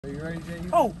Are you ready, Jay?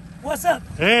 Oh, what's up?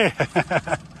 Hey.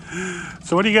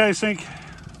 So what do you guys think?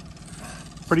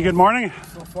 Pretty good morning?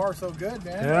 So far, so good,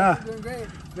 man. Yeah. We're doing great.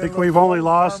 I think we've only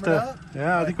lost,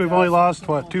 I think we've only lost,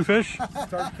 what, 2 fish? Started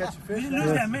to catch a We fish. didn't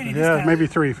lose that many this Yeah, time. maybe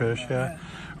 3 fish, yeah.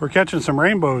 We're catching some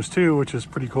rainbows too, which is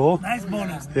pretty cool. Nice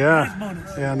bonus. Yeah. Nice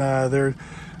bonus. And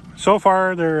so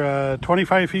far they're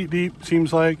 25 feet deep,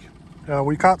 seems like.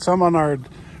 We caught some on our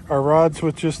rods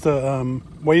with just the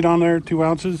weight on there, 2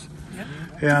 ounces. Yep.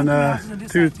 And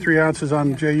 2, 3 ounces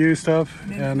on JU stuff.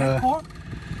 And And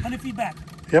 100 feet back.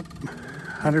 yep,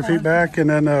 100 feet back. And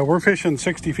then we're fishing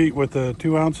 60 feet with the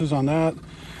 2 ounces on that.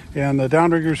 And the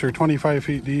downriggers are 25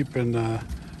 feet deep, and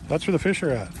that's where the fish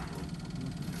are at.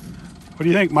 What do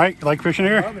you think, Mike? Like fishing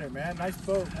here? Loving it, man. Nice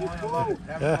boat. Having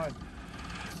fun.